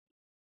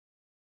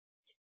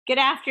Good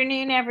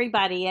afternoon,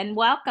 everybody, and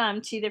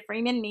welcome to the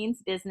Freeman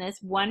Means Business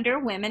Wonder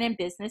Women in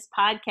Business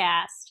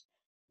podcast.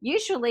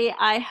 Usually,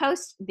 I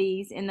host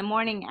these in the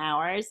morning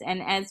hours,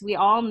 and as we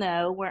all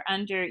know, we're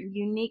under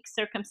unique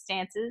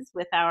circumstances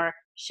with our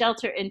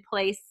shelter in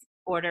place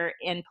order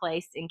in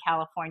place in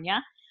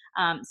California.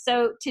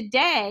 So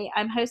today,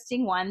 I'm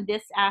hosting one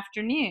this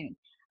afternoon.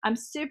 I'm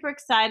super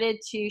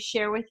excited to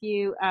share with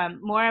you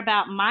more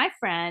about my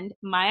friend,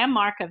 Maya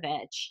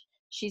Markovich.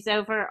 She's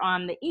over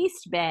on the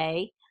East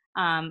Bay,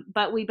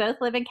 but we both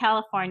live in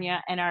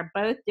California and are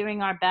both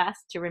doing our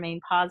best to remain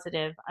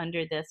positive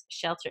under this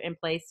shelter in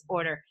place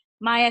order.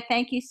 Maya,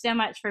 thank you so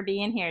much for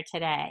being here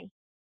today.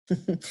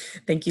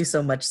 Thank you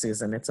so much,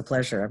 Susan. It's a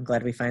pleasure. I'm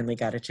glad we finally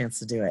got a chance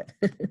to do it.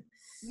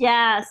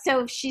 Yeah,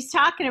 so she's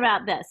talking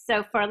about this.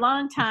 So for a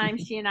long time,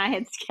 she and I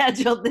had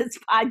scheduled this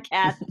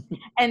podcast,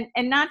 and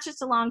not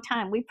just a long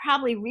time. We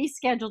probably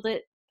rescheduled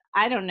it,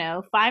 I don't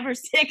know, 5 or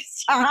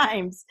 6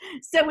 times.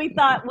 So we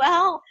thought,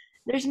 well,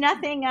 there's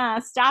nothing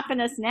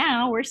stopping us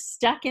now. We're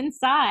stuck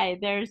inside.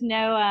 There's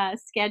no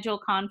schedule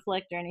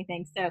conflict or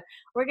anything. So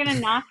we're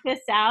gonna knock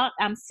this out.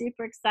 I'm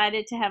super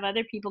excited to have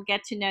other people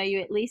get to know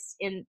you, at least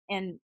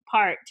in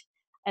part,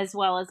 as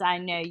well as I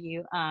know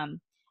you.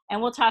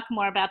 And we'll talk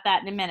more about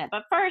that in a minute.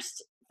 But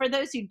first, for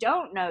those who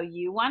don't know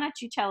you, why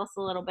don't you tell us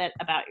a little bit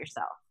about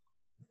yourself?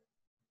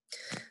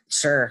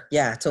 Sure.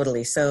 Yeah,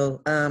 totally.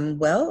 So,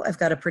 well, I've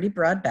got a pretty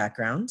broad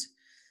background.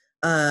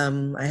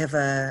 I have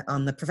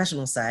on the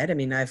professional side,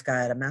 I've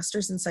got a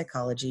master's in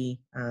psychology,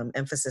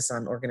 emphasis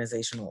on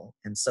organizational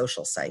and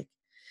social psych.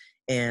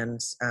 And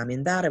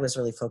in that, I was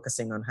really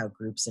focusing on how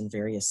groups in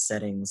various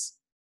settings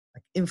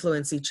like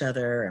influence each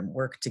other and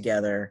work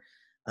together.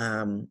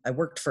 I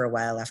worked for a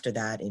while after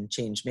that in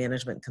change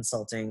management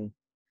consulting,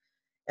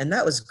 and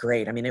that was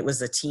great. It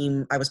was a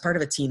team, I was part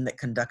of a team that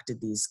conducted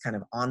these kind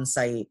of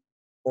on-site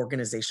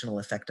organizational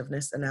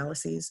effectiveness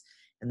analyses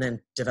and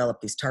then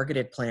developed these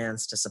targeted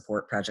plans to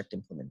support project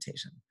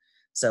implementation.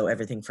 So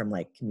everything from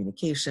like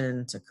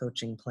communication to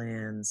coaching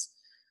plans,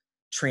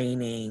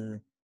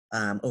 training,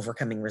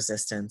 overcoming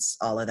resistance,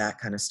 all of that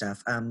kind of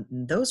stuff.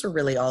 Those were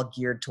really all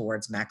geared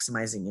towards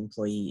maximizing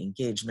employee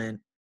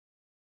engagement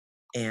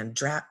and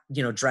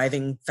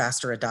driving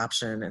faster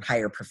adoption and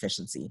higher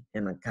proficiency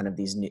in kind of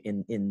these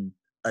in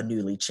a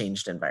newly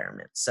changed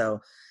environment. So,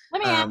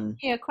 Let me ask um,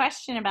 you a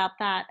question about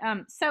that.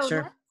 So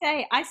sure. let's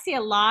say I see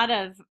a lot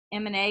of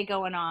M&A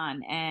going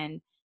on,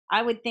 and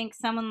I would think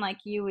someone like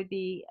you would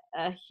be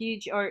a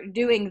huge, or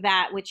doing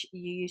that, which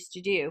you used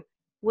to do,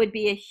 would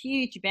be a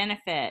huge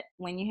benefit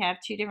when you have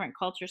two different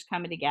cultures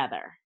coming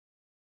together.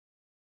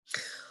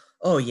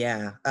 Oh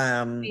yeah.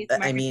 These I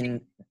merging.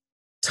 mean,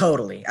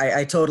 totally.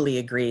 I totally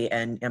agree.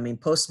 And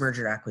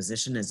post-merger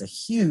acquisition is a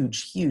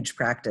huge, huge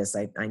practice.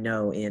 I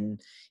know in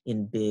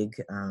big,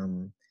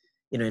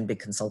 in big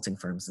consulting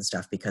firms and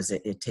stuff, because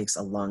it takes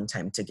a long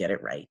time to get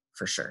it right,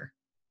 for sure.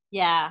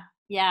 Yeah,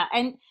 yeah.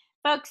 And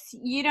folks,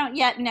 you don't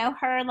yet know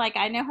her like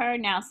I know her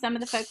now. Some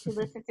of the folks who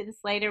listen to this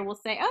later will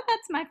say, "Oh,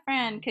 that's my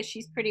friend," because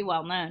she's pretty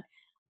well known.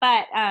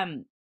 But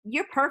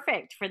you're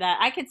perfect for that.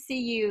 I could see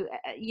you,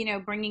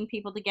 bringing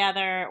people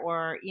together,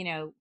 or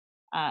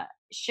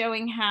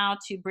showing how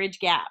to bridge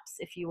gaps,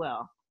 if you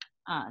will.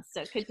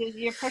 So, because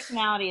your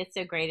personality is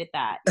so great at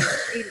that,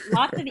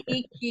 lots of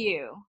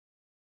EQ.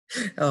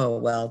 Oh,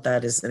 well,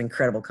 that is an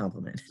incredible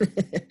compliment.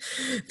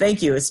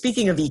 Thank you.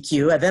 Speaking of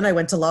EQ, then I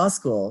went to law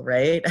school,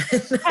 right?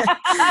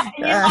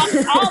 You Uh,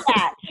 lost all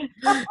that.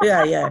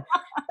 yeah, yeah.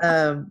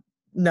 Um,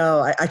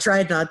 no, I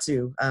tried not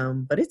to,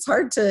 but it's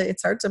hard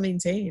to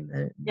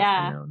maintain.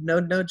 Yeah.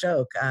 No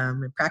joke. I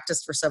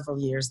practiced for several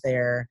years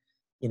there.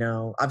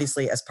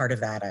 Obviously, as part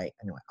of that, I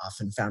know I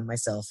often found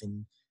myself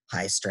in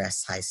high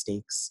stress, high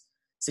stakes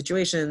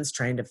situations,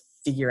 trying to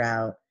figure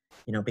out,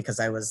 because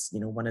I was,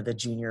 one of the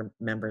junior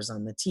members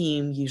on the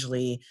team,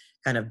 usually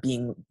kind of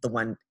being the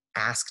one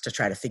asked to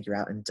try to figure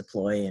out and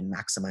deploy and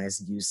maximize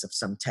the use of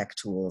some tech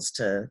tools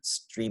to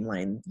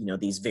streamline,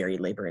 these very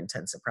labor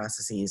intensive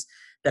processes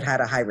that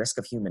had a high risk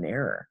of human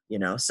error,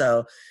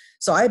 so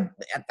I,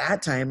 at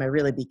that time, I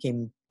really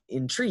became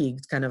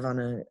intrigued kind of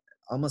on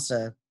almost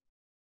a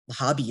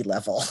hobby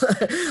level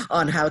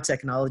on how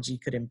technology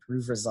could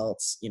improve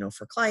results,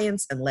 for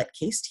clients and let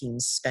case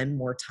teams spend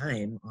more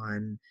time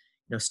on,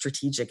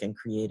 strategic and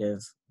creative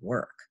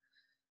work.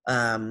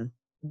 Then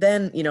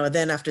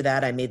after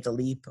that, I made the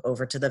leap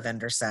over to the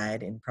vendor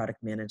side in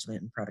product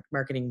management and product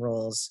marketing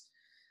roles.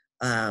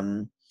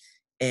 Um,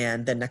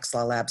 and then Next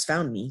Law Labs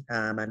found me.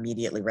 I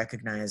immediately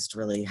recognized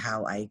really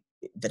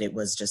that it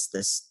was just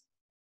this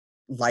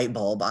light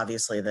bulb,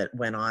 obviously, that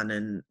went on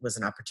and was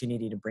an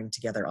opportunity to bring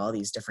together all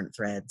these different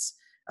threads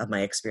of my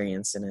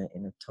experience in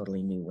a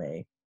totally new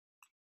way.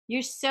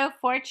 You're so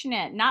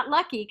fortunate, not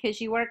lucky because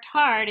you worked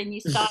hard and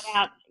you sought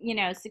out,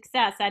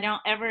 success. I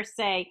don't ever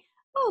say,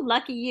 "Oh,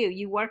 lucky you,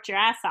 you worked your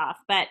ass off."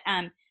 But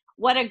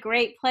what a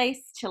great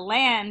place to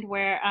land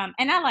where,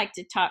 and I like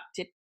to talk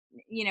to,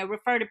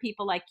 refer to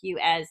people like you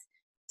as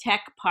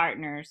tech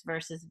partners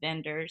versus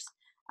vendors.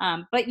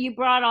 But you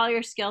brought all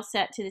your skill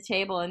set to the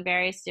table in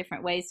various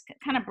different ways,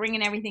 kind of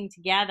bringing everything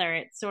together.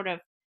 It's sort of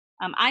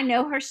I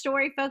know her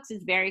story, folks.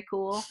 Is very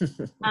cool.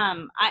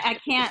 I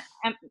can't,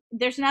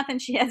 there's nothing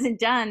she hasn't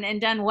done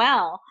and done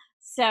well.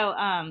 So,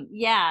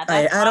 yeah,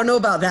 that's I don't know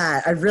about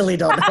that. I really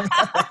don't know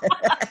about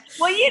that.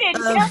 well, you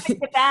didn't tell me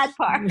the bad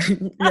part.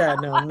 Yeah,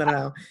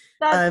 no.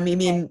 That's I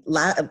mean,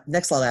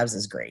 Next Law Labs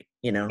is great.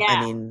 I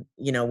yeah, mean,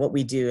 what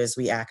we do is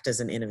we act as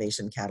an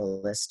innovation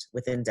catalyst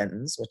within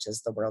Dentons, which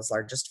is the world's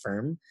largest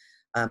firm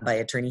by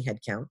attorney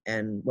headcount.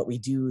 And what we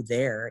do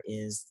there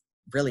is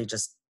really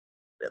just,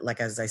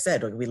 like, as I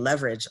said, we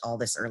leverage all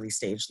this early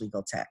stage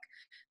legal tech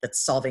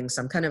that's solving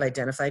some kind of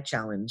identified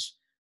challenge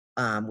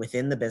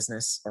within the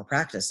business or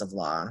practice of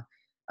law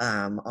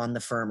on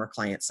the firm or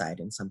client side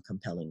in some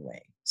compelling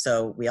way.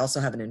 So we also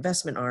have an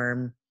investment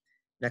arm,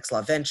 Next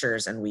Law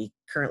Ventures, and we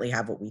currently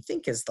have what we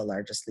think is the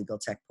largest legal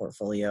tech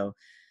portfolio.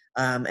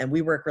 And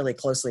we work really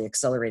closely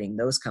accelerating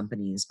those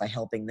companies by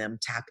helping them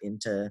tap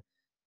into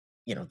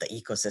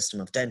the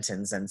ecosystem of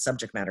Dentons and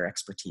subject matter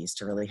expertise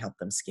to really help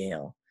them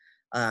scale.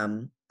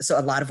 So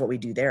a lot of what we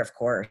do there, of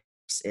course,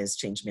 is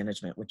change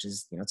management, which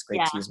is, it's great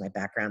yeah, to use my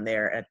background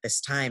there at this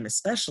time,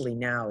 especially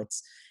now.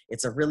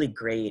 It's a really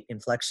great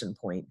inflection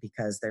point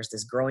because there's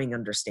this growing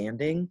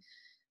understanding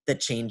that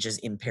change is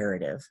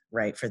imperative,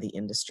 right, for the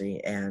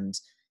industry. And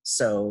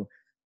so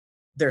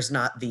there's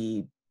not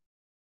the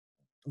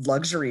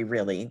luxury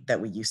really that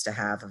we used to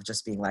have of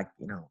just being like,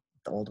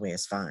 the old way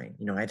is fine.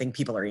 I think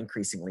people are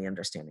increasingly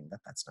understanding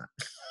that that's not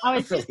I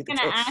was really just the going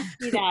to case. ask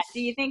you that.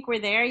 Do you think we're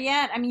there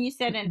yet? I mean, you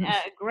said a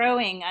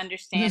growing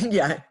understanding.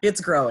 Yeah,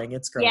 it's growing.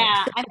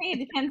 Yeah, I think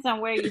it depends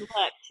on where you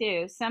look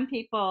too. Some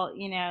people,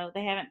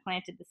 they haven't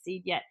planted the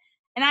seed yet.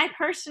 And I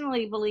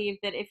personally believe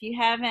that if you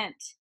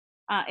haven't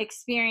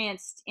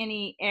experienced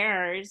any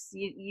errors,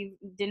 you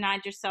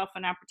denied yourself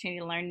an opportunity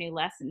to learn new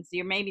lessons.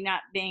 You're maybe not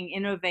being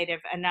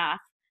innovative enough.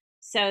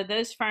 So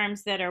those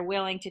firms that are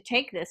willing to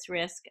take this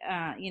risk,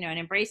 and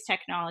embrace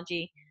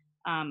technology,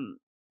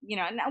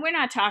 we're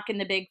not talking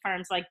the big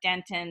firms like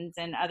Dentons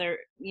and other,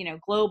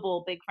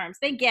 global big firms.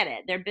 They get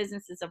it. They're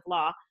businesses of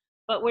law.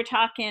 But we're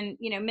talking,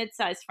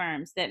 mid-sized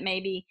firms that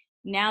maybe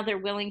now they're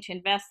willing to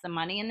invest the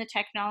money in the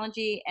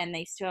technology, and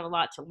they still have a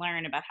lot to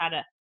learn about how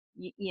to,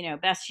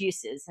 best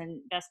uses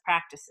and best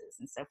practices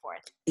and so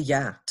forth.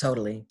 Yeah,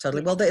 totally.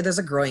 Yeah. Well, there's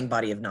a growing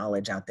body of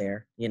knowledge out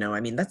there.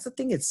 I mean, that's the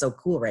thing. It's so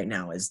cool right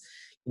now is,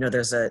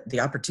 there's the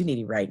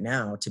opportunity right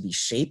now to be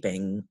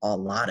shaping a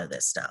lot of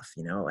this stuff,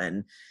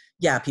 and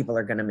yeah, people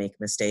are going to make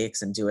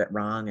mistakes and do it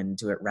wrong and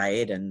do it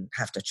right and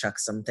have to chuck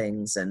some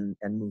things and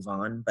move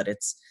on. But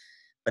it's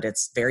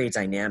very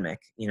dynamic,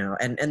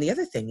 and the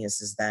other thing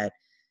is that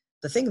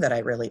the thing that I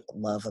really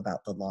love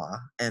about the law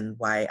and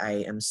why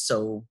I am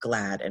so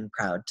glad and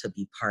proud to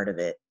be part of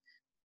it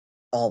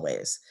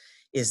always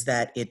is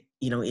that it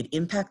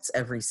impacts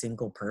every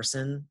single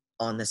person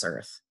on this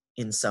earth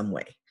in some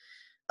way.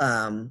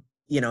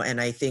 And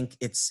I think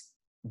it's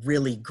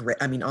really great.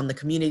 I mean, on the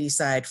community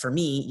side for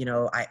me,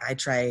 I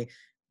try,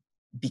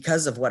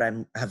 because of what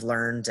have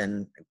learned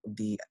and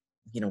the,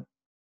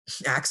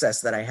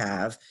 access that I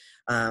have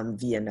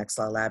via Next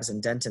Law Labs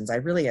and Dentons, I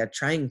really am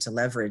trying to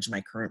leverage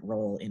my current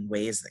role in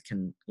ways that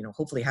can,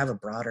 hopefully have a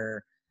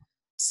broader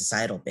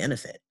societal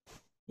benefit.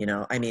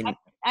 I mean,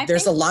 I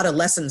there's think a lot of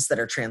lessons that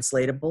are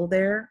translatable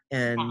there,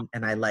 and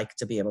I like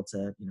to be able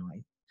to,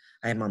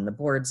 I am on the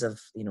boards of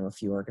a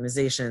few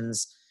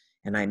organizations,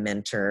 and I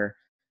mentor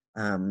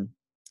on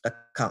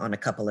a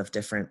couple of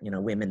different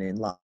women in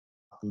law,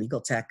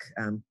 legal tech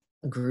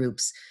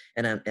groups,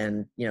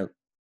 and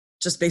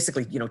just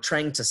basically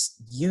trying to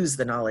use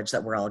the knowledge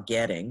that we're all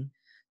getting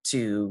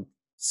to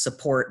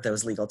support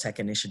those legal tech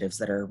initiatives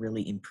that are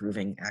really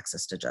improving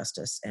access to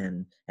justice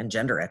and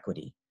gender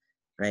equity.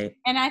 Right.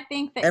 and I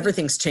think that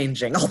Everything's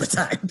changing all the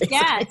time. Basically.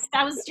 yes,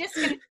 I was just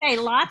going to say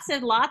lots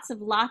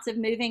of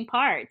moving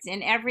parts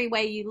in every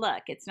way you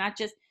look. It's not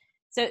just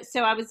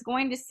so I was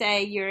going to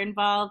say you're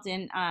involved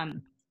in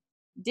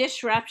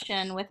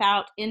disruption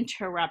without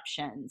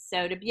interruption.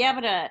 So to be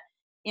able to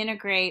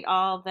integrate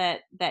all that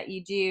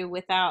you do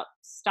without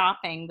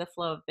stopping the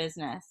flow of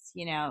business,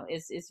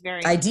 is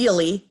very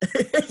Ideally,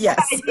 yes.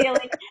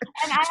 ideally.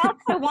 And I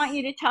also want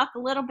you to talk a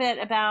little bit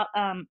about,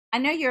 I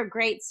know you're a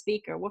great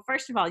speaker. Well,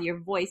 first of all, your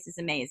voice is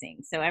amazing.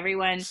 So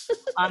everyone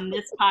on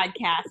this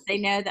podcast, they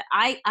know that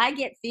I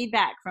get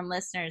feedback from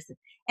listeners,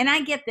 and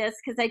I get this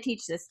because I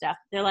teach this stuff.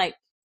 They're like,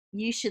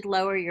 you should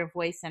lower your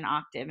voice an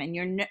octave and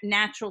your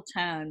natural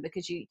tone,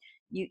 because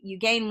you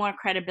gain more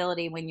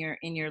credibility when you're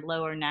in your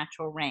lower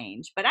natural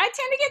range. But I tend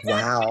to get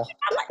that. Wow.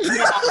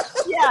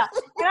 Yeah.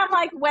 And I'm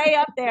like way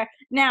up there.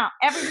 Now,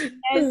 everybody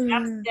knows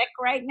I'm sick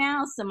right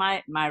now, so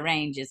my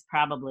range is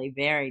probably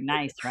very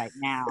nice right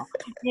now,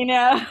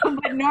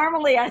 but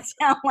normally I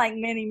sound like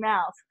Minnie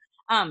Mouse.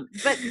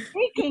 But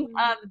speaking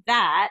of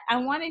that, I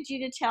wanted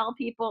you to tell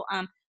people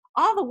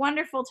all the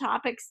wonderful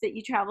topics that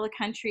you travel the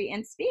country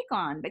and speak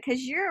on,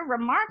 because you're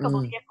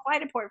remarkable. You have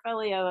quite a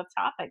portfolio of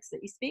topics that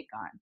you speak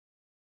on.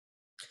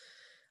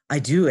 I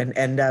do.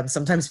 And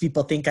sometimes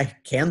people think I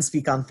can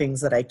speak on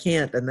things that I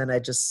can't. And then I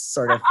just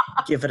sort of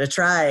give it a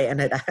try. And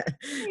it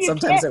You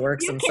sometimes can't. it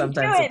works You and can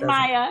do sometimes it it, doesn't.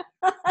 Maya.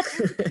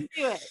 You can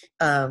do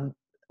it.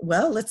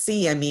 Well, let's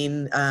see. I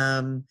mean,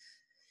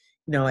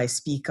 I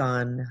speak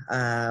on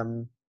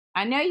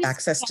I know you.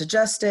 access to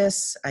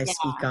justice. I Yeah.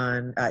 speak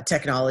on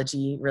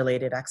technology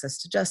related access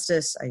to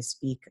justice. I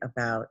speak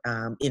about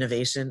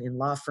innovation in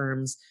law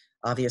firms,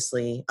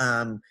 obviously,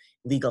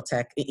 legal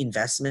tech,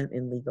 investment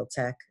in legal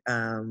tech.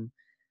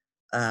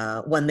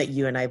 One that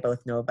you and I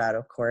both know about,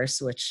 of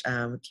course, which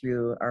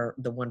through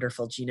the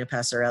wonderful Gina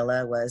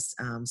Passarella was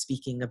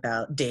speaking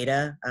about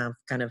data,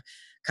 kind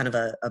of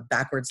a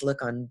backwards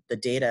look on the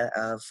data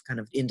of kind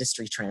of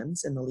industry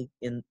trends in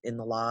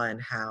the law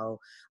and how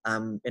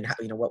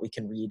what we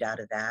can read out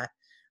of that.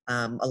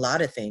 A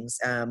lot of things,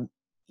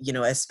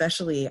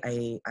 especially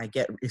I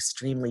get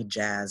extremely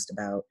jazzed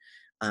about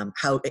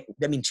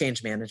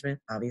change management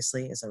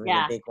obviously is a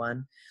really big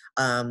one,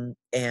 and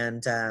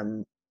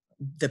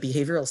the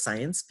behavioral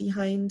science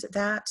behind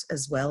that,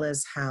 as well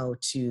as how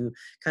to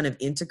kind of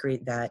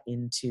integrate that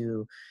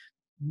into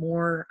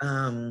more,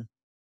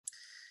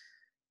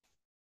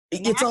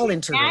 it's all Now you're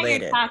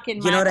interrelated.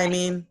 talking You know my what I language.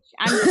 mean?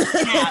 I'm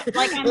geeking out.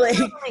 Like I'm Like,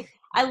 totally.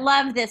 I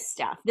love this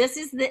stuff. This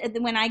is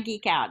when I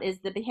geek out is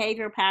the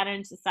behavioral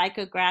patterns, the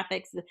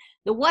psychographics,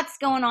 the what's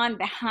going on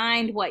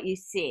behind what you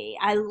see.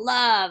 I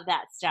love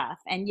that stuff.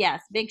 And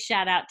yes, big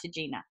shout out to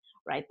Gina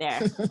right there.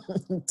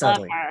 Love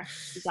totally. her.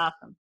 She's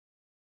awesome.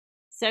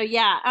 So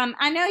yeah,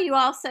 I know you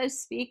also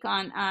speak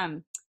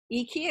on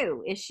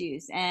EQ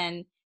issues,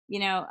 and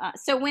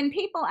so when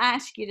people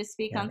ask you to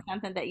speak Yeah. on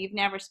something that you've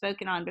never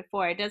spoken on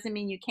before, it doesn't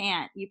mean you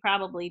can't. You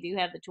probably do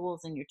have the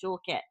tools in your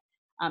toolkit.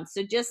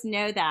 So just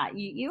know that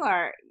you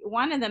are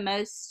one of the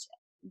most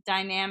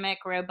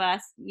dynamic,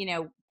 robust.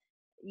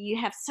 You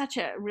have such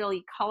a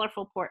really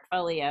colorful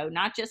portfolio,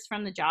 not just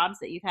from the jobs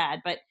that you've had,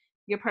 but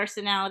your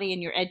personality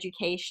and your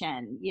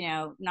education,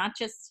 not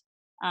just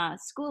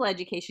school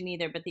education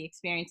either, but the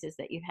experiences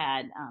that you've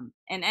had.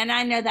 And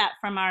I know that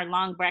from our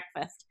long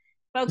breakfast.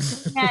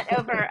 Folks, we met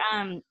over,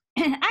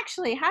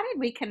 actually, how did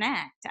we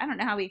connect? I don't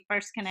know how we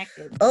first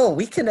connected. Oh,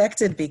 we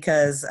connected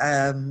because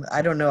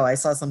I don't know. I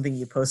saw something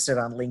you posted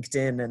on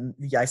LinkedIn, and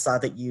I saw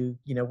that you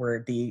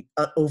were the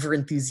over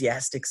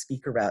enthusiastic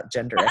speaker about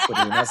gender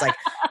equity, and I was like,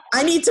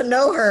 I need to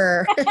know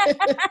her.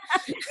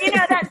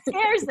 That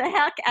scares the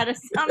heck out of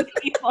some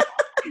people.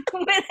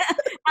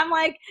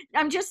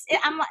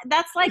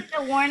 That's like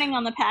the warning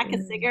on the pack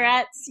of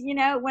cigarettes,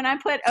 when I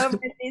put over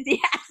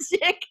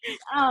enthusiastic.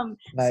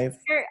 Nice.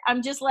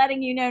 I'm just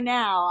letting you know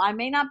now, I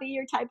may not be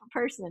your type of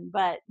person,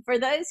 but for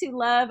those who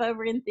love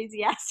over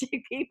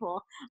enthusiastic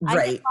people,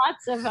 Right.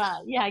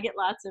 I get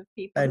lots of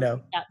people I who know.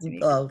 reach out to me.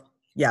 Well,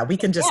 yeah, we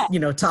can just,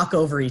 talk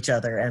over each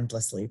other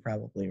endlessly,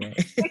 probably,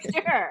 right?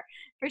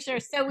 For sure.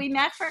 So we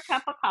met for a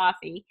cup of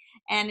coffee,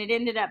 and it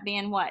ended up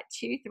being what,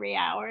 2-3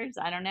 hours?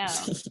 I don't know.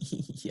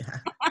 Yeah.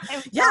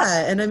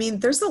 Yeah. And I mean,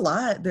 there's a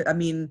lot. I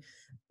mean,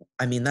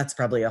 that's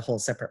probably a whole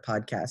separate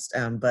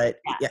podcast. But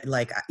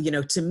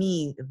to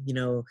me,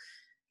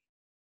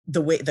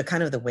 the way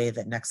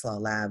that Next Law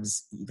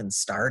Labs even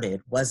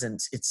started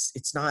wasn't,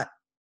 it's not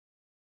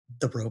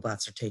the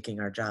robots are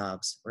taking our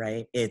jobs,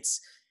 right? It's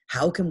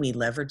how can we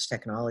leverage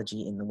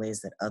technology in the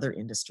ways that other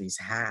industries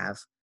have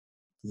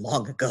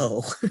long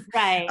ago,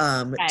 right.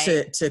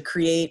 to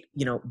create,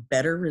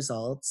 better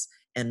results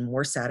and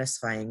more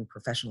satisfying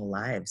professional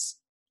lives.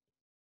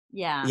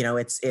 Yeah.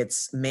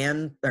 It's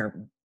man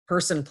or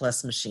person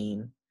plus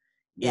machine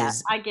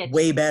is I get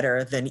way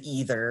better than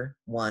either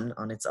one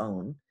on its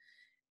own.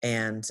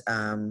 And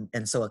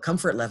so a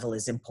comfort level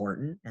is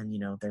important. And,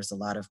 there's a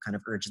lot of kind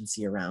of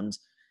urgency around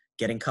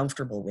getting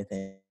comfortable with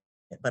it,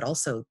 but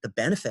also the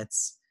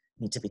benefits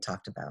need to be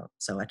talked about.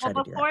 So I try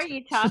to do that. Before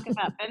you talk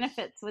about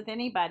benefits with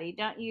anybody,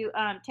 don't you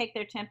take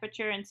their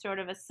temperature and sort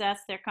of assess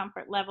their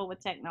comfort level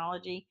with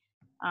technology?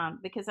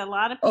 Because a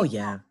lot of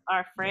people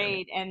are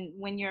afraid, and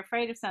when you're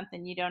afraid of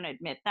something, you don't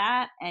admit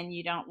that, and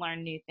you don't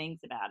learn new things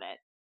about it.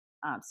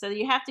 So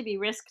you have to be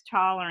risk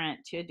tolerant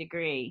to a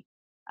degree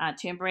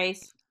to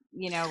embrace,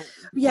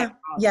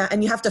 yeah,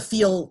 and you have to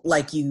feel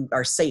like you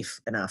are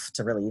safe enough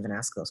to really even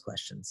ask those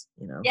questions,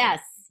 Yes,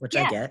 which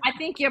I get. I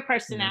think your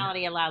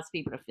personality allows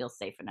people to feel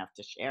safe enough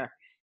to share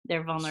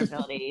their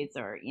vulnerabilities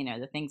or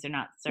the things they're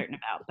not certain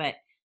about. But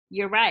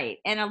you're right,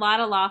 and a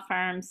lot of law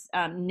firms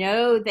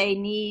know they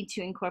need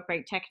to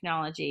incorporate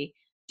technology,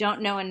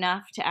 don't know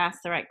enough to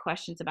ask the right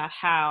questions about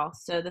how.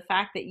 So the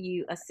fact that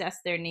you assess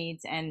their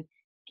needs and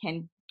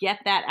can get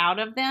that out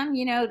of them,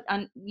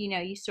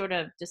 you sort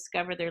of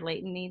discover their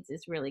latent needs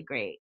is really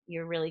great.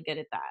 You're really good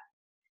at that.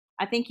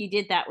 I think you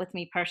did that with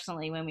me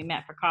personally when we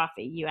met for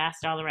coffee. You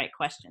asked all the right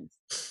questions.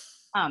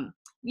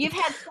 You've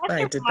had such I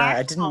a did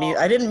not.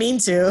 I didn't mean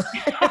to.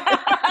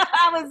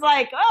 I was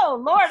like,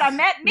 oh Lord, I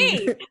met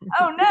me.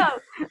 Oh no.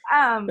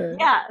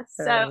 Yeah.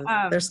 So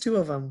there's two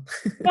of them.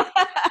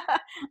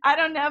 I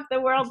don't know if the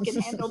world can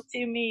handle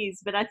two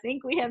me's, but I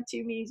think we have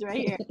two me's right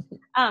here.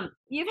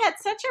 You've had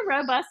such a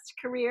robust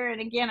career,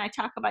 and again, I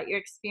talk about your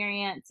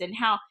experience and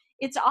how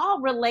it's all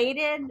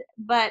related,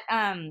 but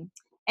and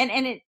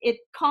it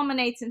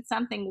culminates in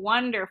something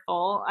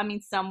wonderful. I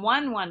mean,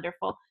 someone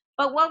wonderful.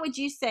 But what would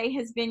you say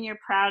has been your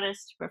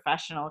proudest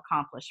professional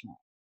accomplishment?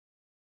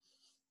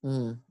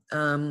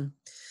 Mm.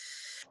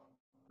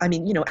 I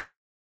mean,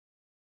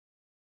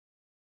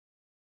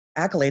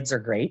 accolades are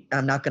great.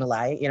 I'm not going to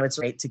lie. It's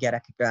great to get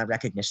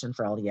recognition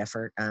for all the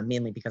effort,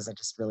 mainly because I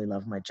just really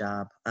love my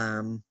job.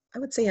 I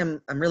would say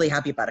I'm really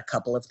happy about a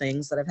couple of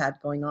things that I've had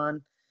going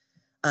on.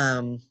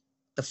 Um,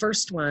 the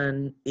first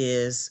one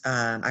is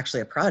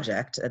actually a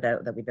project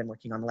that we've been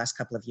working on the last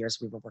couple of years.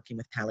 We were working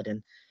with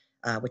Paladin,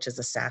 which is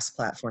a SaaS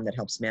platform that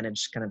helps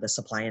manage kind of the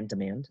supply and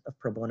demand of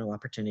pro bono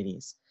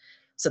opportunities.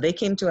 So they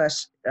came to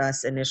us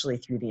initially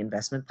through the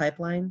investment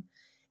pipeline.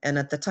 And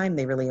at the time,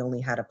 they really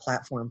only had a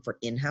platform for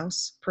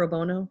in-house pro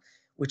bono,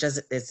 which as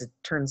it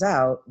turns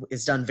out,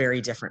 is done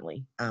very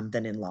differently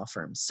than in law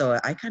firms. So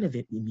I kind of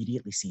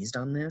immediately seized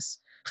on this,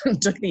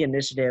 took the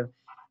initiative,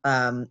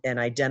 and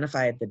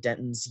identified the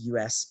Denton's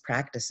US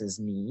practices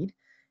need.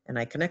 And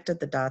I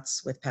connected the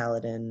dots with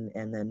Paladin,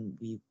 and then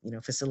we,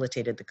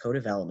 facilitated the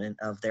co-development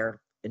of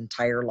their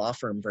entire law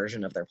firm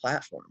version of their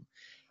platform.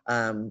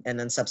 And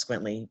then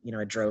subsequently,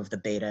 I drove the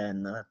beta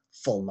and the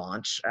full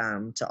launch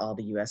to all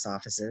the US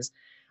offices,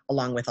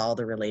 along with all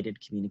the related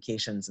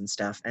communications and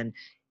stuff. And,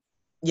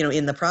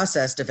 in the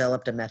process,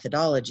 developed a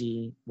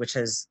methodology, which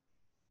has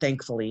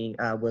thankfully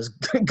was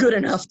good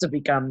enough to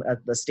become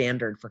the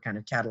standard for kind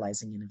of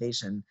catalyzing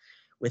innovation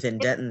within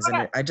Denton's.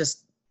 And I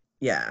just,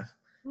 yeah.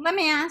 Let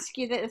me ask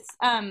you this.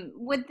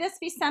 Would this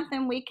be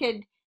something we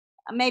could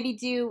maybe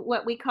do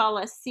what we call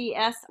a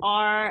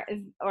CSR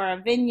or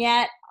a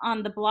vignette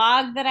on the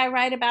blog that I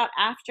write about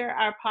after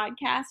our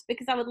podcast?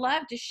 Because I would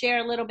love to share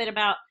a little bit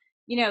about,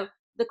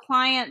 the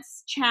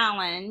client's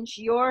challenge,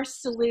 your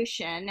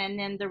solution, and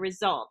then the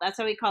result. That's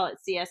why we call it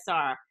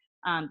CSR.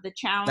 The That's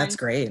challenge,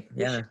 great.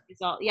 Yeah.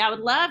 result. Yeah, I would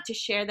love to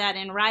share that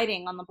in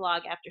writing on the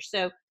blog after.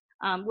 So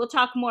we'll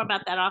talk more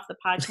about that off the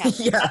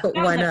podcast. Yeah, That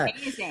why sounds not?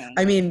 amazing.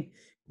 I mean,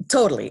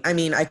 totally. I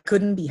mean, I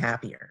couldn't be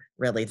happier,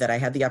 really, that I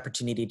had the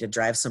opportunity to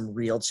drive some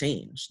real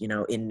change,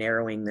 in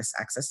narrowing this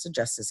access to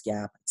justice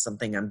gap. It's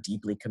something I'm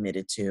deeply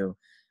committed to.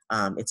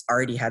 It's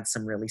already had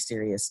some really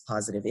serious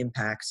positive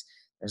impact.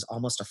 There's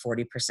almost a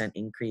 40%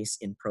 increase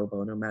in pro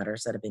bono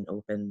matters that have been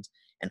opened,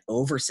 and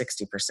over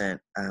 60%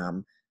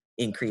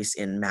 increase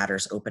in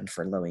matters opened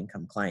for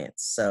low-income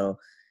clients. So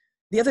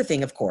the other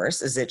thing, of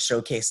course, is it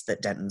showcased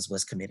that Denton's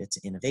was committed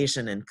to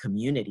innovation and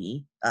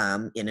community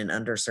in an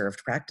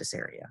underserved practice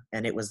area.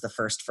 And it was the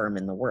first firm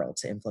in the world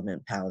to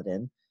implement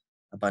Paladin.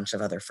 A bunch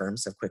of other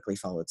firms have quickly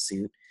followed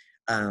suit.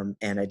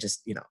 And I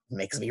just,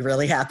 makes me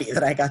really happy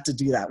that I got to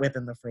do that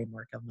within the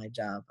framework of my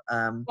job.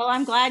 Well,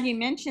 I'm glad you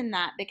mentioned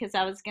that because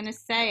I was going to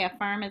say a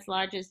firm as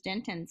large as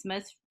Denton's,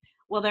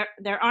 well,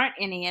 there aren't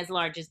any as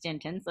large as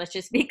Denton's. Let's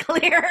just be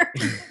clear.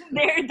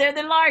 They're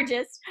the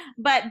largest,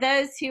 but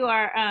those who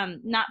are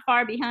not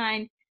far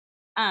behind,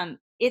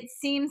 it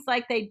seems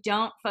like they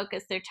don't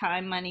focus their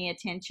time, money,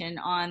 attention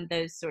on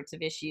those sorts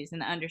of issues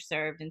and the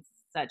underserved and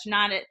such.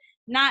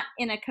 Not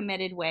in a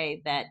committed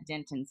way that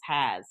Denton's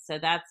has. So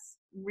that's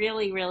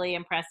really, really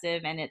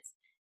impressive, and it's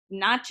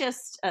not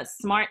just a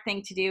smart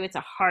thing to do; it's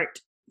a heart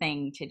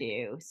thing to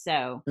do.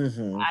 So I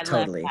love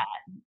Totally. that.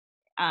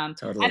 I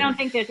Totally. don't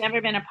think there's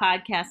ever been a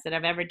podcast that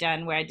I've ever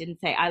done where I didn't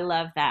say I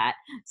love that.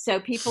 So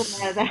people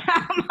know that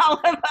I'm all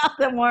about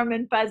the warm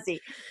and fuzzy.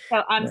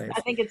 So I Nice.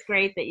 think it's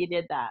great that you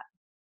did that.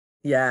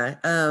 Yeah.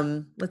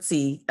 Let's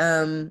see.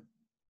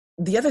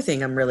 The other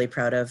thing I'm really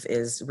proud of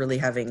is really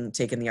having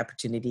taken the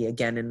opportunity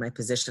again in my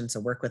position to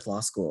work with law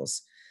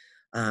schools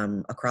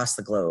across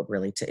the globe,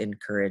 really to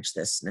encourage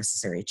this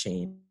necessary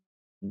change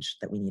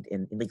that we need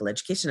in legal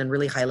education and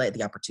really highlight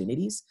the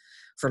opportunities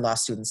for law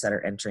students that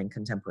are entering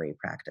contemporary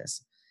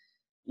practice.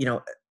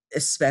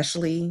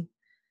 Especially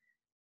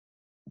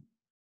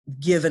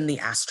given the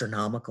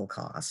astronomical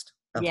cost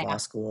of Yeah. law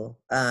school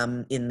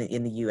in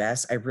the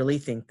US, I really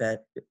think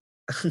that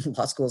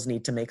law schools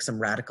need to make some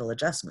radical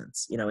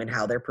adjustments, in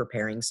how they're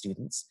preparing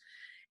students.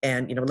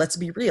 And, let's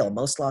be real,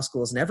 most law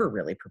schools never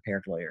really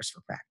prepared lawyers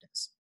for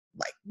practice.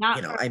 Like,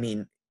 Not for I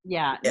mean,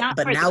 Yeah, not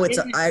but for the now it's,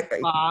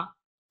 business law,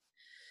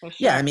 for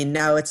yeah, sure. I mean,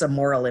 now it's a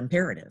moral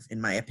imperative, in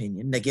my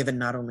opinion, given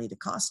not only the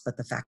cost, but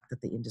the fact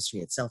that the industry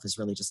itself is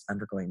really just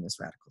undergoing this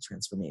radical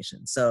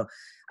transformation. So,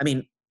 I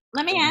mean,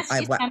 Let me ask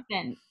you I've,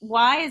 something.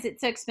 Why is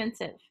it so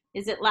expensive?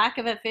 Is it lack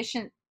of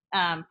efficient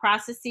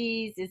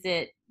processes? Is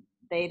it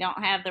they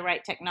don't have the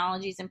right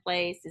technologies in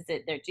place? Is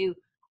it they're too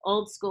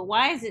old school?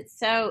 Why is it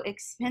so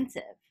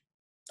expensive?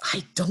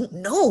 I don't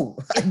know.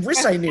 I It's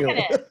wish I knew.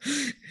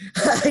 prohibitive.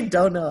 I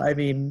don't know. I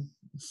mean,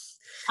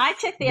 I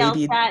took the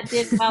maybe, LSAT,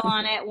 did well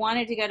on it,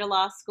 wanted to go to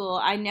law school.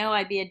 I know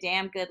I'd be a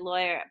damn good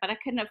lawyer, but I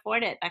couldn't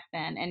afford it back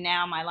then. And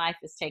now my life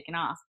has taken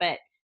off. But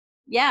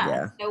yeah,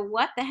 yeah. so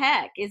what the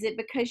heck? Is it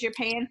because you're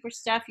paying for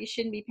stuff you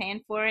shouldn't be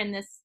paying for in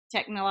this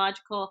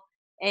technological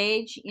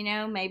age?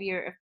 Maybe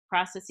your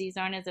processes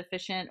aren't as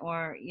efficient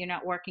or you're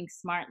not working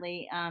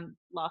smartly,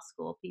 law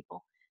school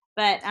people.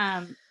 But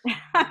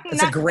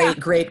It's a not,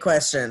 great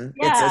question.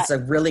 yeah, It's a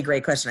really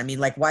great question. I mean,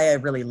 like, why I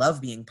really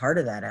love being part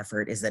of that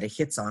effort is that it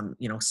hits on,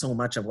 so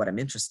much of what I'm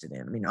interested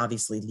in. I mean,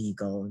 obviously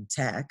legal and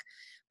tech,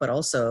 but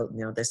also,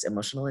 this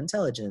emotional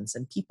intelligence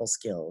and people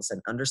skills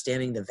and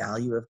understanding the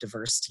value of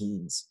diverse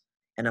teams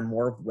and a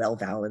more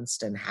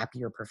well-balanced and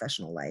happier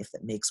professional life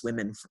that makes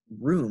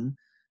room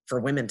for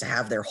women to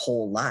have their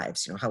whole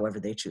lives, however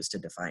they choose to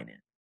define it.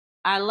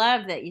 I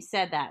love that you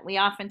said that. We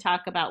often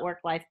talk about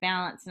work-life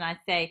balance, and I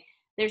say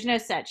there's no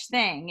such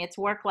thing. It's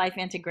work-life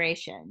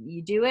integration.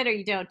 You do it or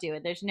you don't do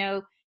it. There's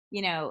no,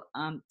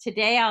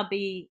 today I'll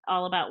be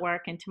all about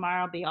work, and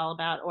tomorrow I'll be all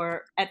about,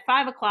 or at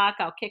 5 o'clock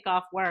I'll kick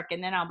off work,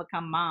 and then I'll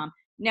become mom.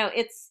 No,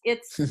 it's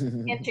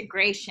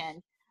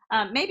integration.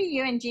 Maybe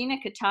you and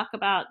Gina could talk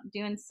about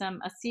doing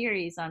a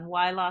series on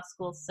why law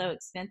school is so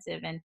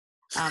expensive and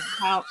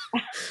how.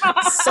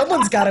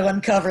 Someone's got to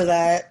uncover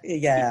that.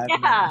 Yeah,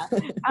 no.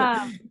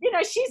 Yeah.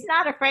 She's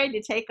not afraid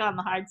to take on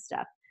the hard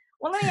stuff.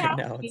 Well, let me ask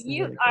No, you, it's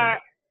really great.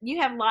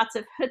 you have lots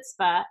of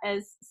chutzpah,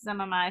 as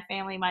some of my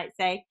family might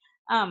say.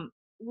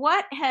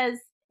 What has,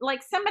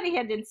 like, somebody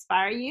had to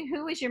inspire you?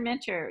 Who was your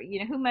mentor?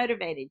 Who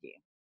motivated you?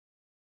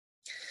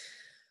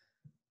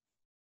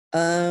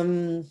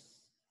 Um,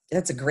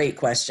 that's a great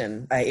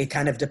question. It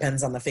kind of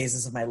depends on the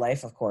phases of my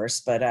life, of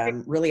course, but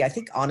really, I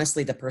think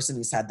honestly, the person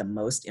who's had the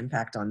most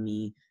impact on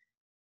me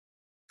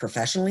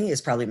professionally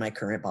is probably my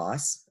current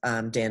boss,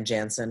 Dan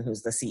Jansen,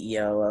 who's the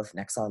CEO of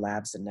Nextlaw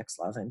Labs and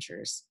Nextlaw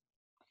Ventures.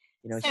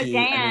 So,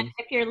 Dan,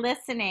 if you're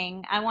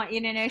listening, I want you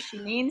to know she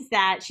means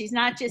that. She's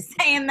not just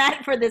saying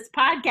that for this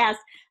podcast,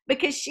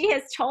 because she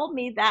has told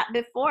me that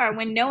before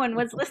when no one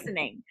was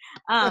listening.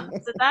 So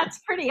that's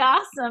pretty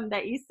awesome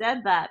that you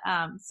said that.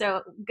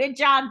 So good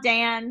job,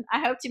 Dan.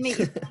 I hope to meet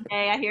you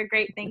someday. I hear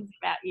great things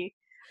about you.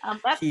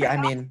 That's he, pretty I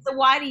awesome. mean, So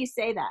why do you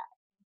say that?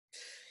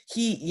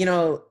 he,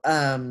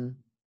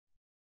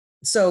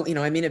 so,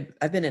 I mean,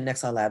 I've been at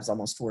Nextlaw Labs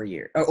almost 4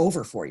 years, or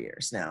over 4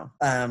 years now.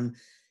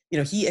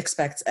 He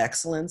expects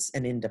excellence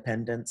and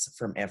independence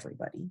from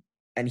everybody.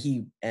 And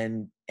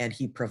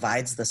he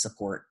provides the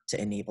support to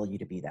enable you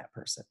to be that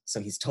person. So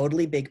he's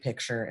totally big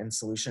picture and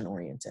solution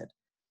oriented,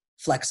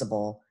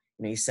 flexible.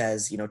 He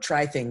says,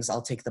 try things.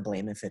 I'll take the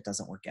blame if it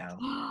doesn't work out.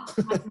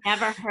 I've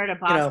never heard a you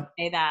boss know,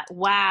 say that.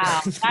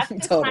 Wow. That's the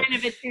totally. sign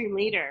of a true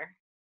leader.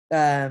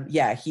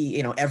 Yeah,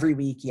 he, every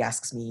week he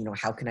asks me,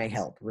 how can I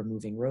help?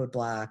 Removing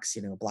roadblocks,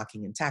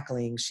 blocking and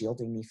tackling,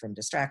 shielding me from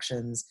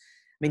distractions.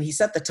 I mean, he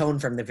set the tone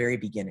from the very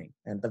beginning.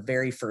 And the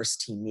very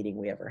first team meeting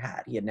we ever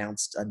had, he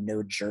announced a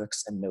no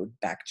jerks and no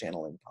back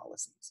channeling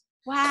policies.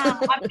 Wow.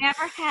 I've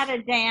never had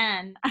a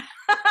Dan.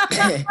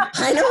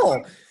 I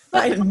know.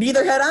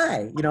 Neither had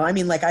I. I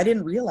mean, like, I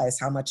didn't realize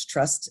how much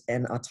trust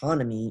and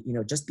autonomy,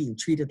 just being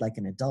treated like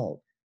an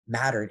adult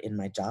mattered in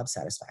my job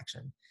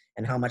satisfaction,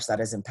 and how much that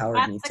has empowered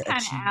That's me the to kind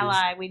of achieve.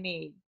 ally we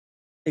need.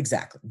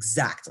 Exactly.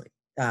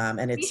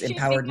 And He it's should be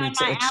empowered me on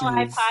to my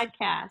ally achieve.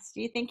 podcast.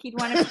 Do you think he'd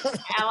want to be on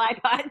my ally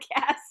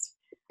podcast?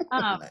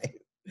 Um,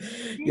 you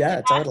should Yeah,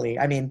 ask. totally.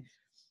 I mean,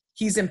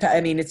 I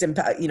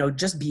mean,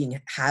 just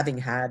having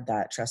had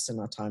that trust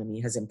and autonomy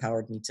has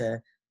empowered me to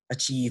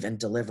achieve and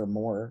deliver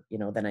more,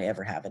 than I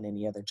ever have in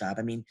any other job.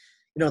 I mean,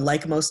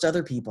 like most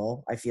other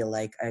people, I feel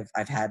like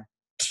I've had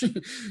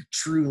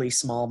truly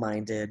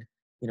small-minded,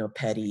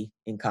 petty,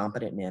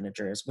 incompetent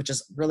managers, which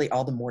is really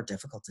all the more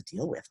difficult to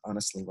deal with,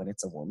 honestly, when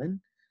it's a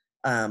woman.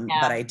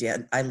 But Yeah.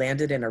 I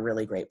landed in a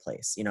really great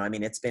place. I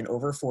mean, it's been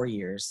over 4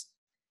 years.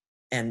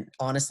 And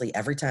honestly,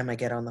 every time I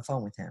get on the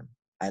phone with him,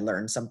 I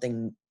learn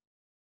something.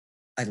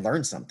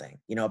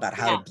 About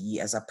how Yeah. to be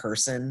as a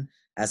person,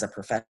 as a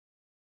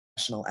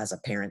professional, as a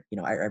parent.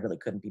 I really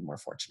couldn't be more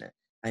fortunate.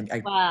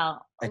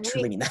 Well, I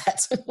truly mean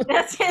that.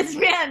 this has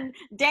been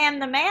Dan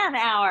the Man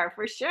Hour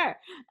for sure.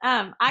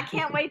 I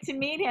can't wait to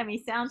meet him. He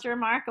sounds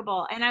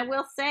remarkable. And I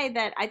will say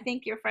that I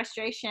think your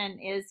frustration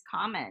is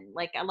common.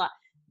 Like a lot.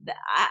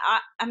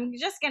 I'm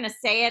just going to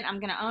say it. I'm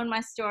going to own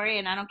my story,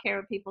 and I don't care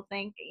what people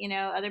think.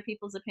 Other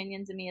people's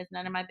opinions of me is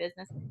none of my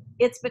business.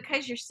 It's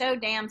because you're so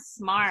damn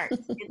smart.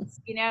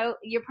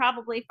 You're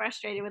probably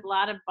frustrated with a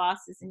lot of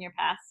bosses in your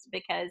past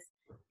because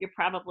you're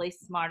probably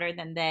smarter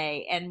than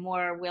they and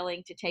more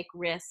willing to take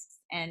risks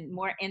and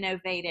more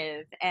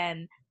innovative,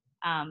 and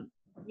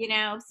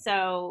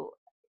so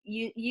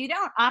you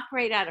don't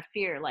operate out of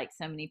fear like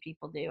so many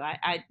people do.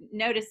 I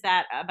noticed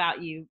that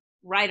about you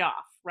right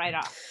off.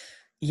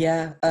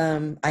 Yeah,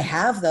 I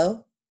have,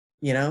 though.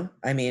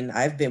 I mean,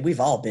 we've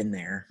all been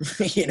there.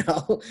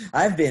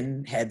 I've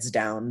been heads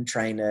down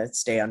trying to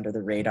stay under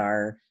the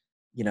radar,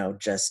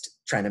 just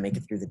trying to make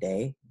it through the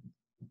day,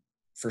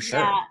 for Yeah,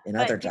 sure, in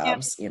but other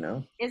jobs.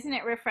 isn't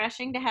it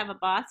refreshing to have a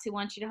boss who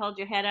wants you to hold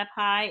your head up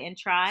high and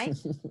try new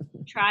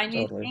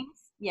Totally. things?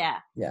 Yeah.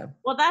 Yeah.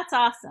 Well, that's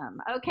awesome.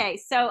 Okay,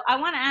 so I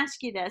want to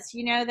ask you this.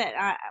 You know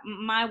that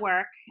my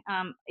work,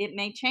 it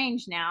may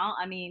change now.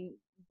 I mean,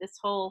 this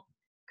whole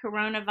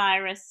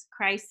coronavirus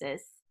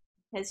crisis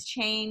has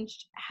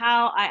changed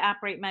how I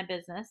operate my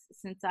business,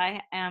 since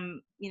I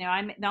am,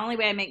 I'm the only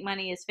way I make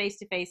money is face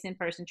to face, in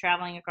person,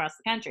 traveling across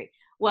the country.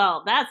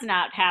 Well, that's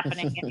not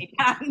happening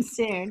anytime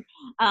soon.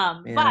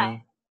 But Yeah.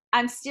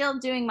 I'm still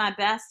doing my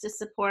best to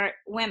support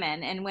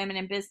women and women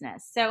in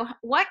business. So,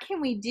 what can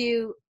we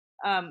do?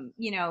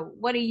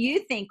 What do you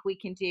think we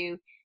can do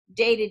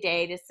day to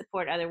day to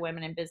support other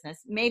women in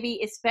business,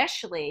 maybe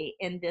especially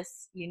in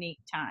this unique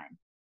time?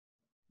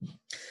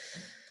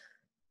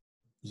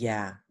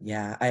 Yeah,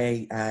 yeah.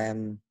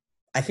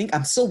 I think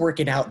I'm still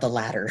working out the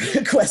latter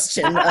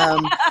question.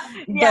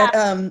 Yeah,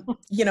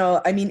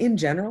 I mean, in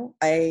general,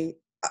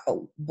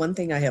 one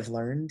thing I have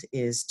learned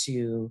is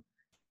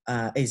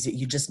that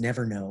you just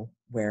never know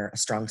where a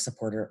strong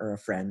supporter or a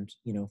friend,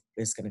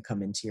 is going to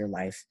come into your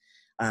life.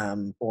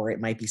 Or it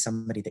might be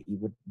somebody that you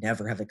would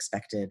never have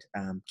expected,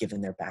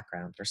 given their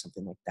background or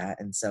something like that.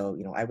 And so,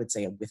 I would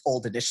say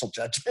withhold initial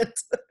judgment.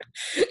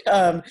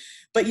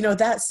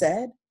 That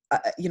said,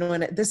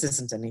 and this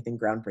isn't anything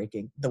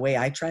groundbreaking. The way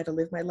I try to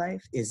live my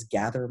life is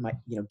gather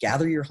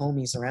your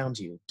homies around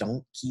you.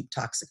 Don't keep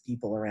toxic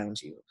people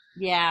around you.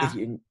 yeah, If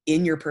you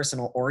in your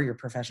personal or your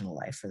professional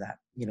life, for that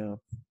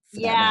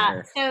yeah.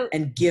 matter, So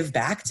and give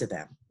back to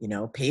them.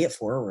 Pay it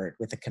forward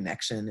with a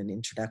connection, an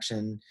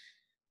introduction.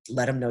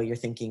 Let them know you're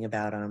thinking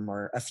about them,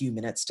 or a few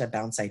minutes to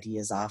bounce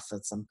ideas off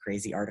of some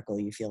crazy article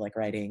you feel like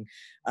writing.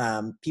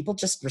 People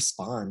just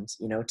respond,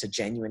 to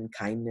genuine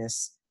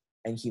kindness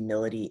and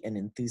humility and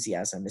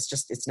enthusiasm.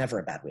 It's never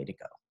a bad way to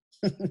go.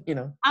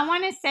 I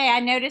want to say I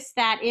noticed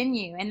that in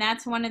you, and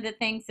that's one of the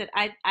things that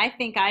I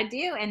think I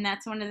do, and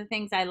that's one of the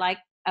things I like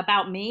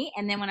about me.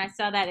 And then when I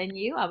saw that in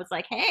you, I was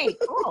like, hey,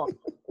 cool,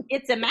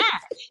 it's a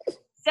match.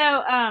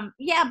 So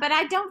yeah, but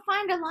I don't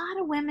find a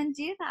lot of women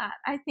do that.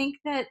 I think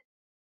that,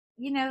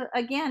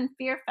 again,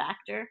 fear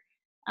factor.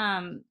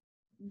 Um,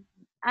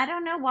 I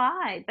don't know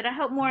why, but I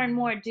hope more and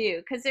more do,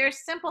 because there are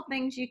simple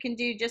things you can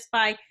do just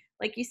by,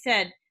 like you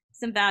said,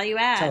 some value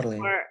add, Totally.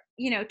 or,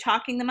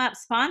 talking them up,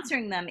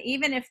 sponsoring them,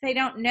 even if they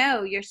don't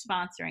know you're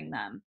sponsoring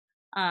them.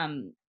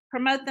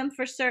 Promote them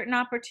for certain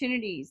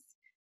opportunities.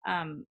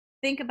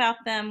 Think about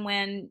them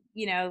when,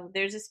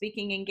 there's a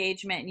speaking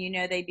engagement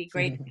and they'd be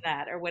great for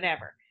that or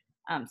whatever.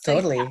 So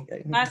yeah, Totally.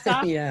 that's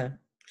awesome. Yeah.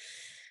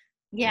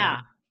 Yeah. Yeah.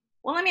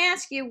 Well, let me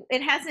ask you,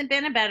 it hasn't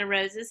been a bed of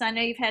roses. I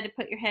know you've had to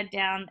put your head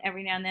down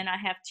every now and then. I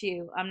have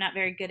too. I'm not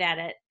very good at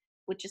it,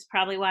 which is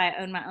probably why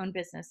I own my own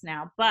business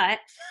now. But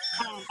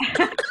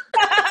um,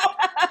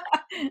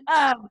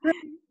 um,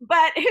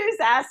 but who's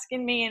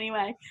asking me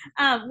anyway?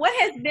 What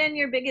has been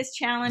your biggest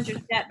challenge or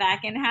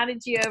setback, and how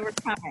did you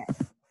overcome it?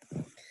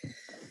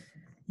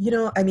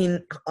 I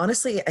mean,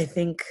 honestly, I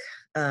think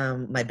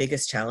my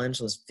biggest challenge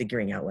was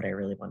figuring out what I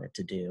really wanted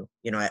to do.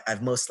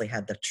 I've mostly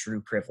had the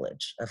true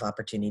privilege of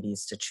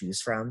opportunities to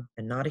choose from,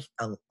 and not a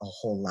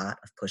whole lot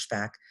of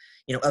pushback,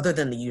 other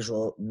than the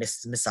usual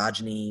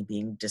misogyny,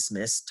 being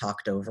dismissed,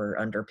 talked over,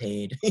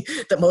 underpaid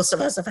that most of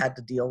us have had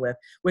to deal with,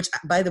 which,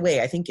 by the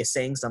way, I think is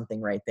saying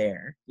something right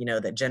there,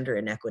 that gender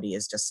inequity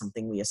is just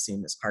something we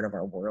assume is part of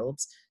our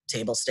world's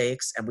table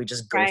stakes, and we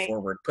just go Right.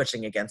 forward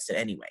pushing against it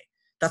anyway.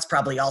 That's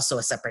probably also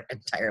a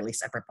entirely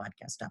separate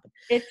podcast topic.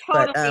 It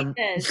But totally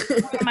is.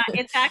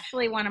 It's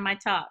actually one of my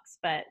talks,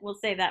 but we'll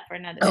save that for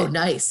another oh, day.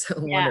 nice, Yeah.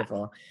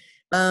 wonderful.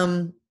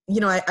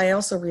 I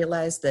also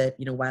realized that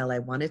while I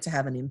wanted to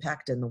have an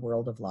impact in the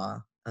world of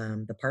law,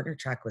 the partner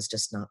track was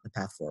just not the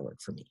path forward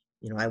for me.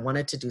 I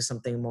wanted to do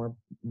something more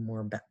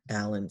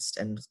balanced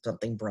and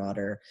something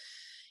broader.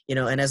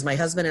 And as my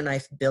husband and I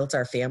built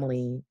our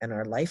family and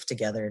our life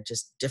together,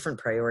 just different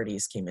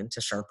priorities came into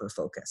sharper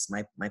focus.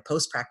 My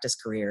post practice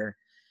career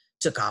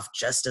took off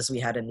just as we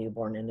had a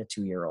newborn and a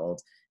 2-year-old,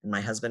 and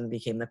my husband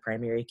became the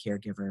primary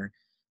caregiver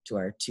to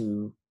our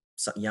two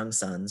young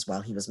sons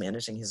while he was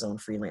managing his own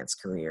freelance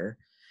career.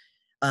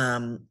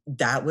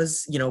 That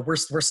was,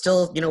 we're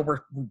still,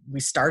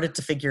 we started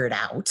to figure it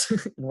out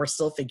and we're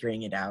still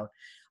figuring it out.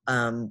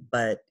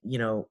 But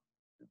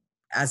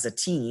as a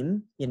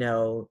team,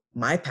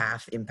 my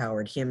path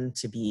empowered him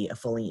to be a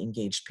fully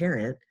engaged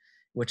parent,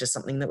 which is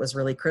something that was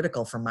really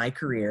critical for my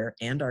career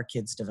and our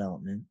kids'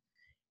 development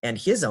and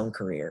his own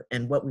career,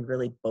 and what we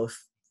really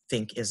both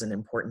think is an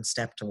important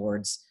step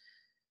towards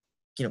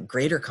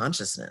greater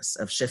consciousness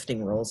of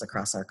shifting roles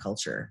across our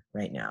culture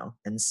right now.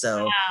 And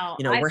so Wow.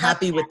 I we're love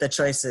happy with the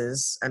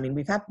choices. I mean,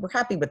 we're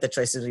happy with the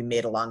choices we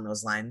made along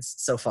those lines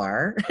so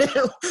far.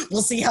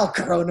 We'll see how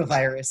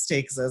coronavirus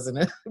takes us in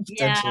a Yeah,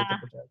 potentially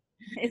different direction.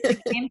 it's a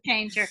game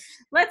changer.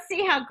 Let's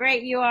see how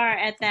great you are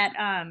at that,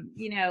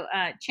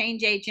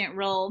 change agent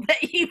role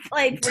that you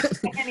played for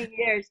so many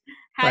years.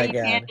 How My you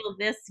God. handle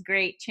this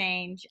great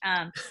change.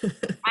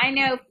 I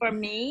know for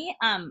me,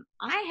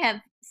 I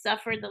have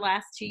suffered the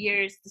last 2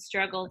 years the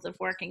struggles of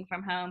working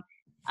from home,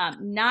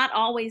 not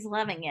always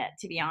loving it,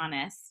 to be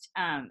honest.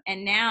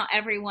 And now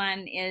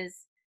everyone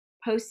is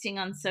posting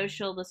on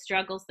social the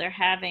struggles they're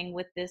having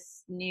with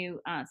this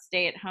new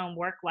stay-at-home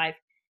work life,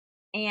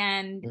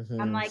 and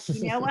I'm Mhm. like,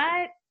 you know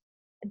what?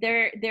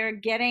 They're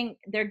getting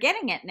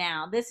it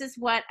now. This is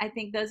what I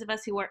think those of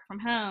us who work from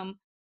home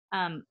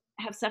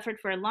have suffered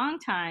for a long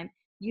time,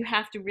 you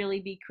have to really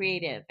be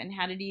creative and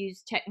how to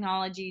use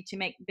technology to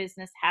make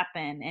business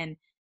happen, and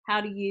how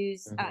to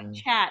use Mhm.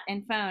 chat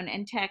and phone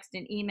and text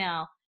and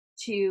email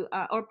to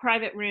or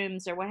private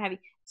rooms or what have you,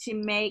 to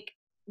make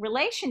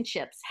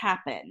relationships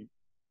happen.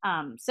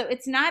 So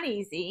it's not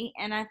easy,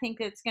 and I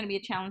think it's going to be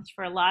a challenge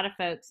for a lot of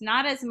folks.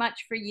 Not as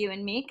much for you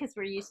and me because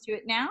we're used to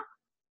it now,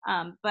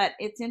 but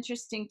it's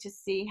interesting to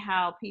see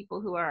how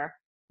people who are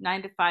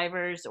 9 to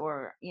 5ers,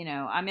 or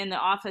I'm in the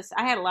office.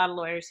 I had a lot of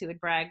lawyers who would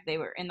brag they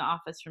were in the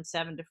office from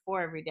 7 to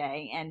 4 every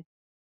day, and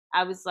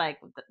I was like,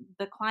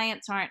 the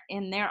clients aren't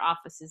in their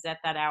offices at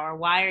that hour.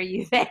 Why are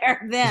you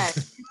there then?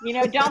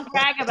 Don't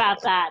brag about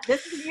that.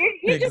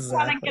 You just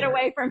want to get Exactly.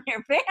 away from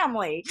your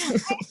family.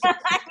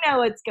 I know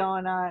what's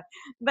going on.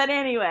 But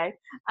anyway,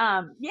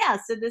 yeah,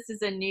 so this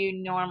is a new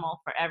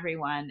normal for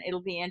everyone.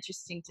 It'll be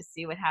interesting to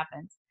see what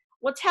happens.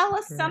 Well, tell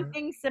us Right.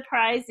 something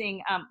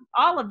surprising.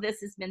 All of this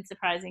has been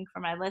surprising for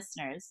my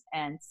listeners,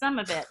 and some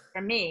of it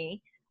for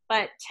me.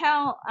 But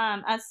tell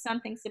us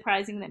something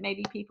surprising that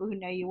maybe people who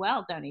know you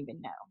well don't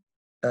even know.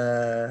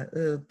 I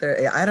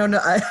don't know.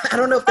 I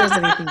don't know if there's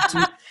anything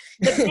too.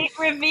 The big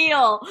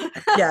reveal.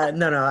 Yeah,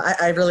 no.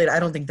 I really, I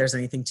don't think there's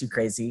anything too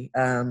crazy.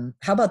 How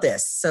about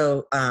this?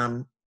 So,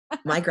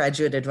 my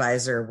graduate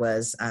advisor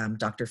was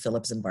Dr.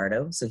 Philip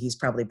Zimbardo. So he's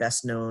probably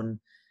best known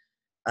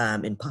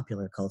in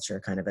popular culture,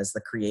 kind of as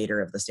the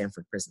creator of the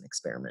Stanford Prison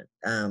Experiment.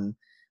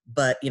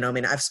 But I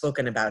mean, I've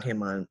spoken about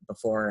him on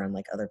before on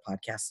like other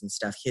podcasts and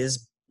stuff.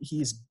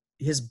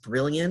 His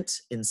brilliant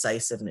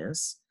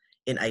incisiveness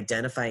in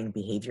identifying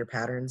behavior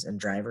patterns and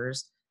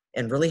drivers,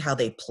 and really how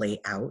they play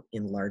out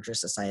in larger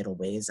societal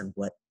ways, and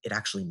what it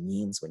actually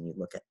means when you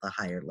look at the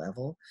higher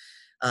level,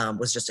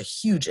 was just a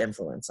huge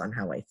influence on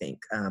how I think.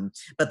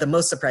 But the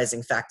most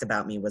surprising fact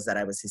about me was that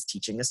I was his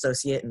teaching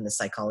associate in the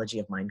psychology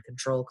of mind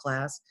control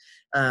class,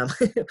 Wow.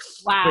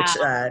 which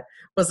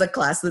was a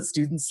class that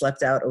students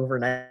slept out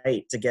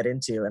overnight to get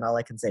into. And all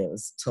I can say, it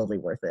was totally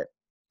worth it.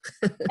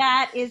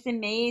 That is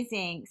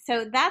amazing.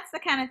 So that's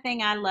the kind of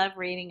thing I love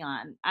reading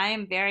on. I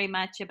am very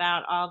much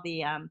about all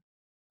the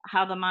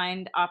how the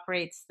mind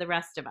operates the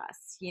rest of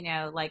us,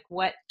 like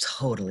what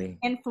Totally.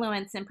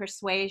 influence and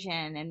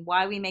persuasion and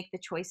why we make the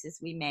choices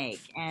we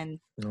make, and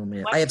Oh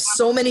man, what I have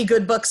so many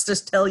good books to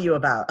tell you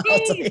about. I'll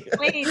tell please,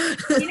 please.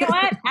 You know you.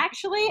 what?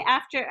 Actually,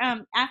 after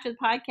the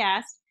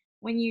podcast,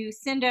 when you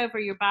send over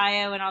your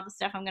bio and all the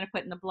stuff I'm going to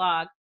put in the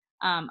blog,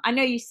 I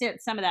know you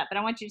sent some of that, but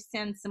I want you to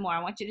send some more.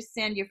 I want you to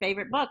send your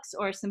favorite books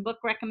or some book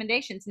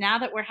recommendations. Now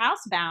that we're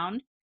housebound,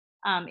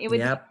 it would be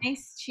Yep.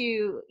 nice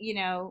to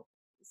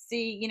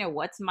see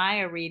what's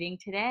Maya reading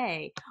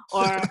today,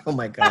 or Oh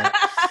my God.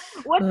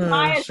 what's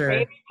Maya's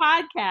favorite Sure.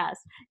 podcast. So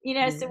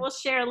Yeah. we'll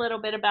share a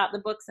little bit about the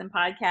books and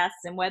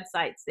podcasts and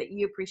websites that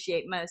you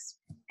appreciate most,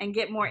 and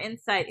get more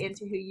insight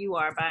into who you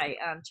are by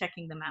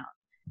checking them out.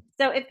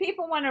 So if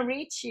people want to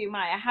reach you,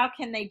 Maya, how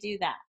can they do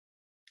that?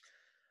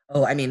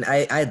 Oh, I mean,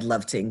 I'd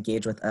love to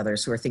engage with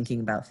others who are thinking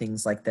about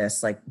things like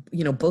this, like,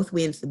 both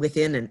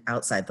within and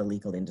outside the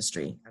legal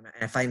industry. And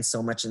I find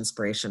so much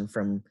inspiration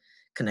from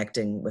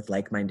connecting with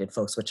like-minded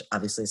folks, which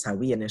obviously is how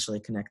we initially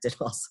connected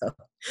also.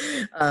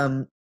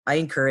 I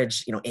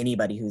encourage,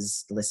 anybody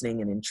who's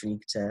listening and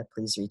intrigued to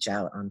please reach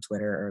out on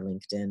Twitter or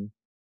LinkedIn.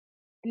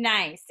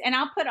 Nice. And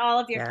I'll put all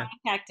of your Yeah.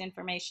 contact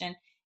information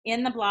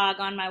in the blog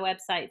on my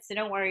website. So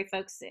don't worry,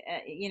 folks.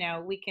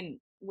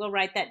 We'll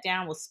write that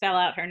down. We'll spell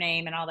out her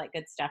name and all that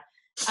good stuff.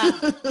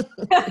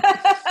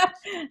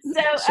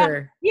 So,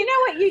 Sure. you know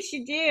what you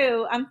should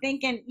do? I'm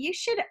thinking you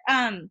should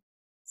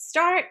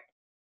start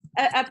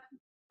a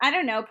I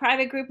don't know,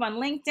 private group on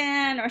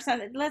LinkedIn or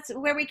something.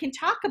 Where we can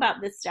talk about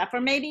this stuff, or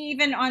maybe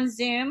even on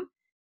Zoom.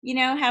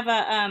 Have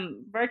a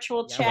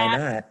virtual Yeah, why chat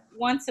not?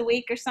 once a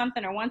week or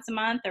something, or once a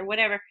month or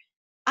whatever.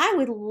 I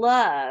would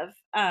love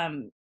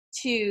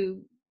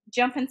to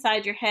jump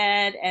inside your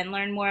head and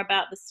learn more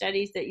about the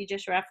studies that you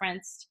just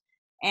referenced,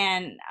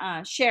 and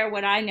share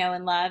what I know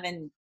and love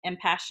and am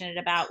passionate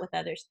about with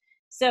others.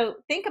 So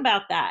think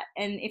about that.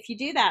 And if you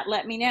do that,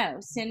 let me know.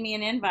 Send me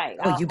an invite.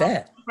 Oh, you I'll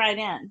bet. jump right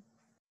in.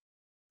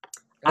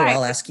 All Oh, right.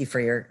 I'll ask you for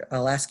your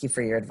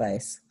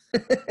advice.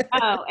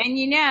 Oh,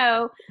 and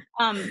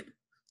um,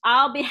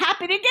 I'll be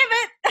happy to give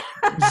it.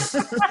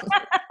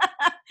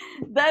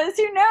 Those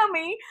who know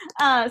me,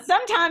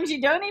 sometimes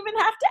you don't even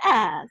have to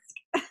ask.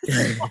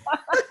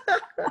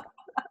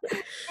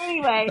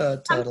 Anyway, Oh,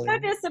 I'm so totally.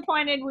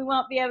 disappointed we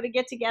won't be able to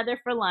get together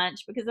for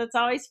lunch, because that's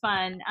always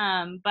fun.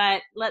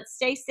 But let's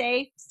stay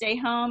safe, stay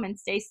home, and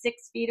stay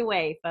 6 feet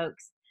away,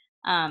 folks.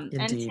 Indeed.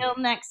 Until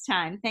next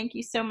time, thank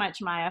you so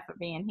much, Maya, for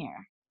being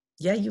here.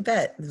 Yeah, you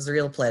bet. It was a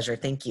real pleasure.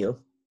 Thank you.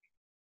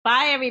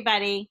 Bye,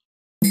 everybody.